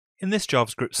In this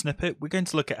JavaScript snippet, we're going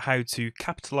to look at how to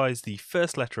capitalize the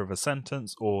first letter of a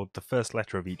sentence or the first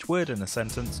letter of each word in a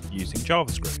sentence using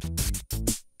JavaScript.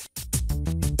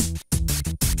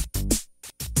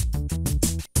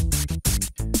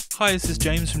 Hi, this is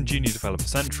James from Junior Developer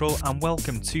Central and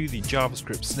welcome to the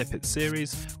JavaScript snippet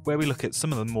series where we look at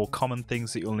some of the more common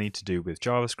things that you'll need to do with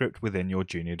JavaScript within your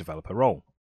junior developer role.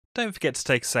 Don't forget to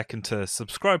take a second to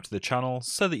subscribe to the channel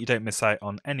so that you don't miss out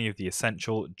on any of the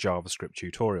essential JavaScript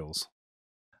tutorials.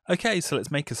 Okay, so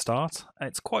let's make a start.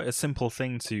 It's quite a simple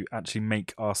thing to actually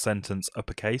make our sentence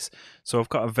uppercase. So I've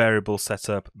got a variable set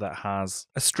up that has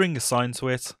a string assigned to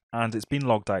it and it's been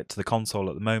logged out to the console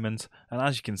at the moment. And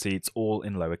as you can see, it's all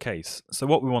in lowercase. So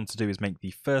what we want to do is make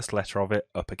the first letter of it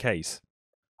uppercase.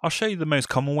 I'll show you the most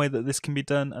common way that this can be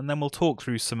done and then we'll talk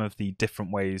through some of the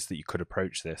different ways that you could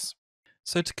approach this.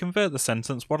 So to convert the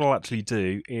sentence, what I'll actually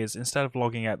do is instead of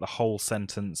logging out the whole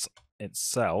sentence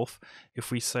itself, if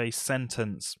we say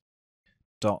sentence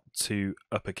dot to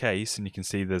uppercase, and you can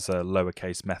see there's a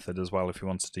lowercase method as well if we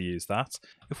wanted to use that.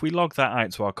 If we log that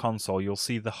out to our console, you'll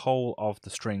see the whole of the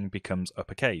string becomes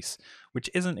uppercase, which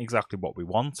isn't exactly what we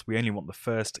want. We only want the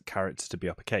first character to be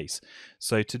uppercase.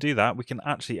 So to do that, we can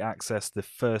actually access the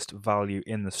first value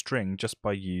in the string just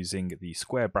by using the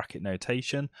square bracket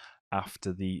notation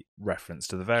after the reference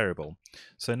to the variable.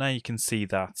 So now you can see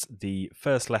that the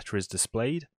first letter is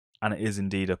displayed and it is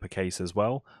indeed uppercase as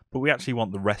well, but we actually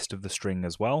want the rest of the string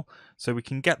as well. So we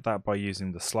can get that by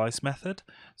using the slice method.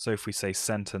 So if we say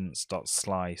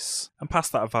sentence.slice and pass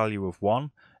that a value of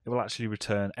 1, it will actually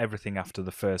return everything after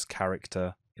the first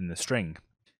character in the string.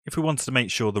 If we wanted to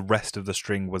make sure the rest of the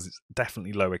string was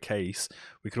definitely lowercase,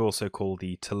 we could also call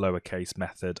the toLowercase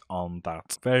method on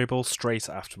that variable straight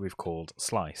after we've called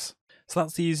slice. So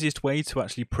that's the easiest way to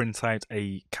actually print out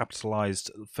a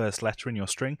capitalized first letter in your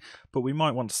string, but we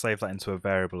might want to save that into a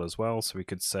variable as well. So we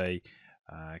could say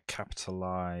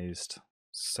capitalized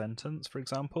sentence, for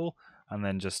example, and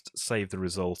then just save the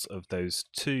result of those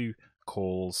two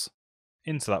calls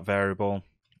into that variable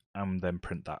and then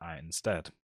print that out instead.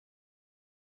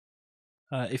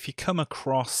 If you come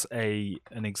across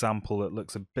an example that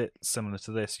looks a bit similar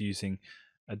to this using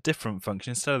a different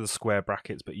function, instead of the square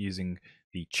brackets but using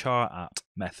the charAt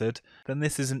method, then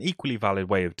this is an equally valid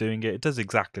way of doing it. It does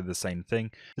exactly the same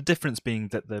thing. The difference being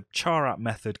that the charAt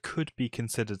method could be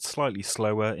considered slightly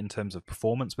slower in terms of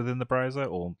performance within the browser,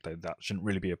 although that shouldn't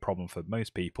really be a problem for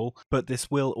most people, but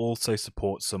this will also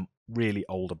support some really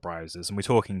older browsers, and we're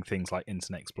talking things like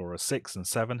Internet Explorer 6 and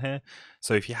 7 here.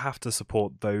 So if you have to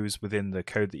support those within the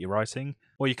code that you're writing,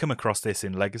 or you come across this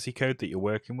in legacy code that you're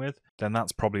working with, then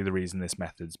that's probably the reason this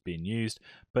method's being used.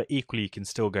 But equally, you can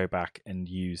still go back and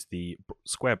use the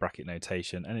square bracket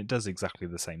notation, and it does exactly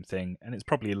the same thing, and it's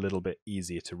probably a little bit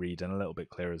easier to read and a little bit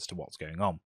clearer as to what's going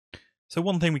on. So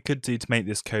one thing we could do to make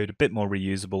this code a bit more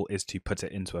reusable is to put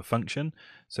it into a function.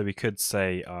 So we could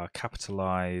say our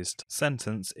capitalized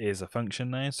sentence is a function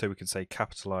now. So we could say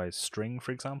capitalized string,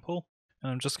 for example.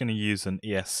 And I'm just going to use an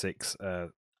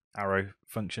ES6 arrow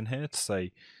function here to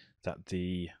say that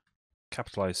the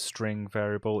capitalized string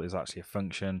variable is actually a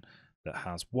function that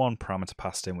has one parameter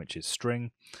passed in, which is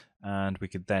string. And we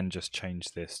could then just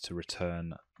change this to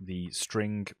return the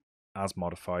string as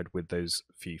modified with those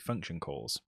few function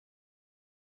calls.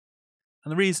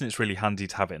 And the reason it's really handy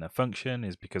to have it in a function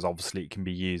is because obviously it can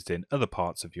be used in other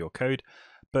parts of your code.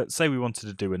 But say we wanted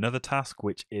to do another task,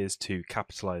 which is to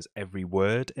capitalize every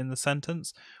word in the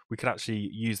sentence, we could actually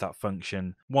use that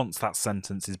function once that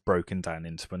sentence is broken down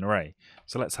into an array.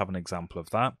 So let's have an example of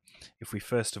that. If we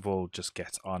first of all just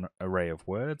get an array of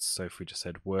words, so if we just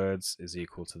said words is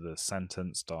equal to the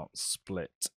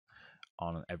sentence.split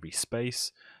on every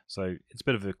space. So it's a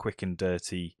bit of a quick and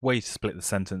dirty way to split the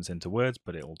sentence into words,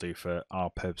 but it'll do for our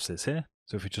purposes here.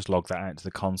 So if we just log that out to the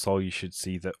console, you should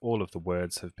see that all of the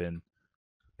words have been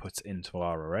put into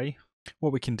our array.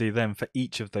 What we can do then for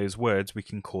each of those words, we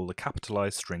can call the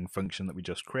capitalized string function that we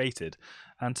just created.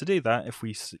 And to do that, if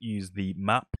we use the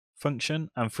map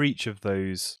function, and for each of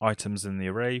those items in the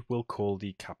array, we'll call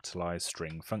the capitalized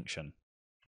string function.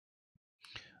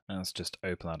 And let's just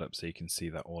open that up so you can see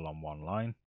that all on one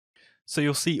line. So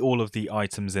you'll see all of the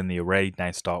items in the array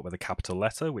now start with a capital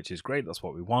letter, which is great, that's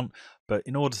what we want. But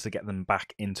in order to get them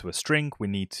back into a string, we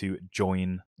need to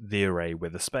join the array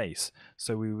with a space.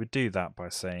 So we would do that by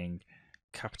saying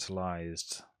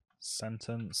capitalized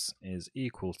sentence is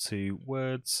equal to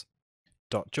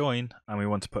words.join, and we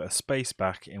want to put a space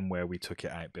back in where we took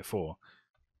it out before.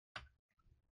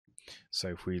 So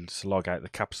if we just log out the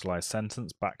capitalized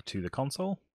sentence back to the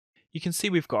console, you can see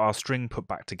we've got our string put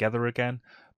back together again,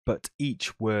 but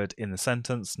each word in the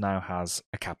sentence now has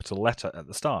a capital letter at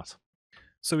the start.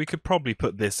 So we could probably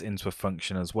put this into a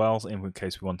function as well, in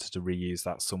case we wanted to reuse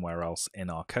that somewhere else in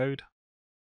our code.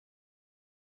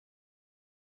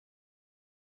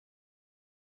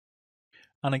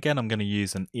 And again, I'm going to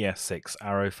use an ES6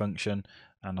 arrow function,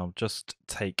 and I'll just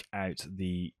take out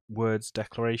the words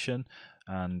declaration,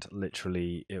 and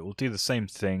literally it will do the same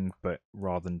thing, but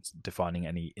rather than defining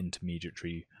any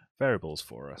intermediary variables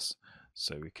for us.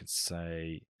 So we could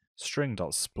say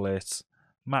string.split,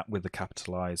 map with the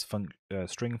capitalize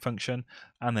string function,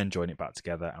 and then join it back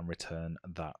together and return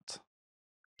that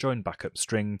join backup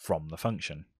string from the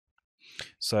function.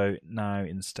 So now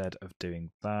instead of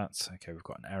doing that, okay, we've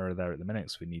got an error there at the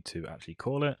minute, so we need to actually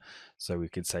call it. So we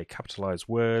could say capitalize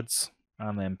words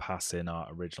and then pass in our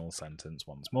original sentence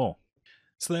once more.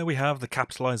 So there we have the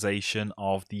capitalization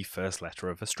of the first letter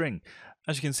of a string.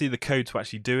 As you can see, the code to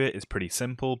actually do it is pretty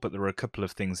simple, but there are a couple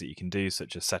of things that you can do,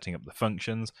 such as setting up the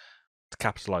functions to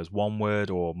capitalize one word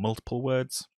or multiple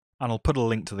words. And I'll put a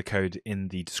link to the code in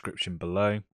the description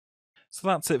below. So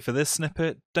that's it for this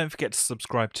snippet. Don't forget to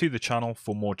subscribe to the channel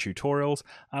for more tutorials,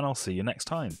 and I'll see you next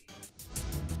time.